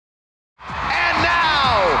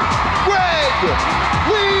Lee!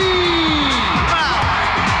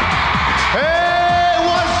 Hey,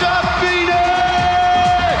 what's up, Phoenix?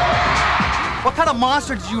 What kind of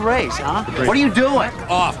monster did you raise, huh? What are you doing?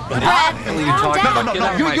 Off, buddy.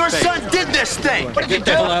 No, your son did this thing. What did you Get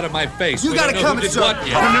do? the hell out of my face. You gotta come, sir.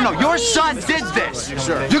 No, your son did this.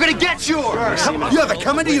 Sir. You're gonna get yours. Yeah, they're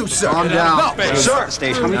coming to you, sir. Calm down. No, sir.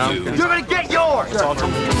 You're gonna get yours.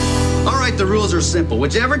 All right, the rules are simple.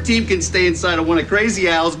 Whichever team can stay inside of one of Crazy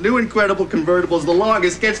Al's new incredible convertibles the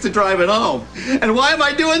longest gets to drive it home. And why am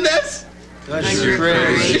I doing this? That's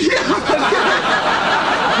crazy.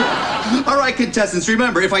 All right, contestants,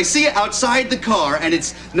 remember, if I see you outside the car and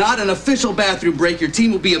it's not an official bathroom break, your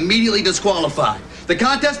team will be immediately disqualified. The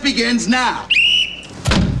contest begins now.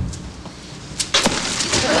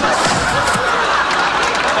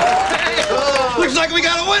 Looks like we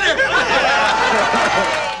got a winner!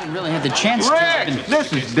 You really had the chance Rick,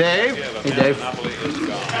 this is Dave. Hey, Dave.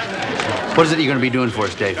 What is it you're gonna be doing for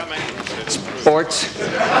us, Dave? Sports.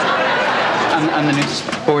 I'm the new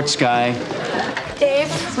sports guy.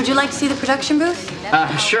 Dave, would you like to see the production booth?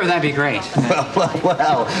 Sure, that'd be great.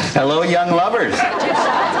 Well, hello, young lovers.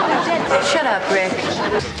 Shut up, Rick.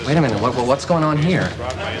 Wait a minute, what's going on here?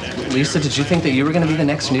 Lisa, did you think that you were going to be the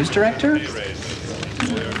next news director?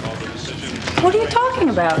 What are you talking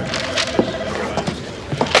about?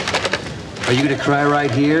 Are you gonna cry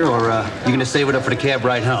right here, or you gonna save it up for the cab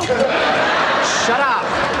ride home? Shut up!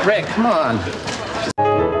 Rick, come on.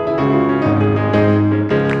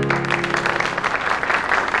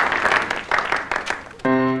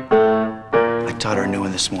 I taught her a new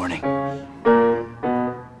one this morning.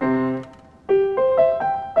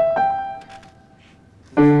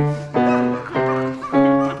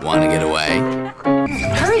 Want to get away?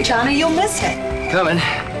 Hurry, Johnny, you'll miss it. Coming.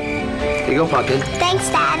 Here you go, Pumpkin. Thanks,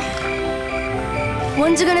 Dad.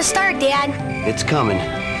 When's it gonna start, Dad? It's coming.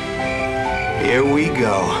 Here we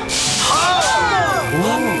go.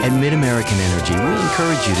 At Mid-American Energy, we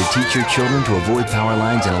encourage you to teach your children to avoid power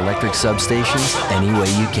lines and electric substations any way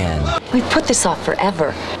you can. We've put this off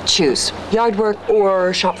forever. Choose yard work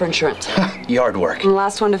or shop for insurance. Yard work. And the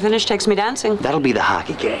last one to finish takes me dancing. That'll be the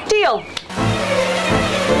hockey game. Deal.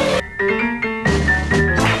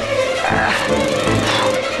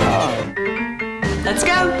 Let's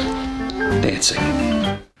go. Dancing.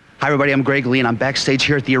 Hi, everybody. I'm Greg Lee, and I'm backstage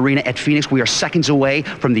here at the arena at Phoenix. We are seconds away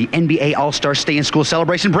from the NBA All-Star Stay in School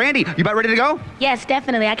celebration. Brandy, you about ready to go? Yes,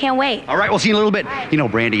 definitely. I can't wait. All right, we'll see you in a little bit. You know,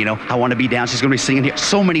 Brandy, I want to be down. She's going to be singing here.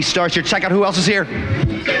 So many stars here. Check out who else is here.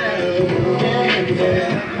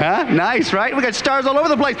 Huh? Nice, right? We got stars all over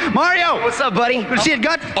the place. Mario! What's up, buddy? Good to see you,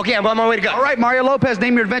 Gut. Okay, I'm on my way to go. All right, Mario Lopez,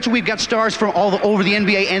 name your adventure. We've got stars from all over the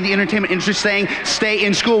NBA and the entertainment industry saying, stay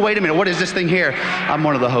in school. Wait a minute, what is this thing here? I'm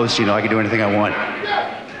one of the hosts, I can do anything I want.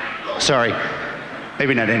 Sorry.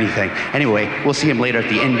 Maybe not anything. Anyway, we'll see him later at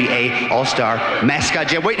the NBA All-Star Mascot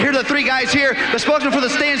Jam. Wait, here are the three guys here, the spokesman for the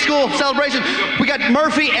Stay in School celebration. We got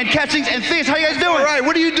Murphy and Catchings and Theus. How you guys doing? All right,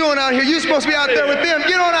 what are you doing out here? You're supposed to be out there with them.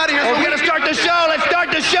 Get on out of here. Oh, we gotta start the show. Let's start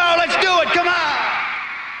the show. Let's do it. Come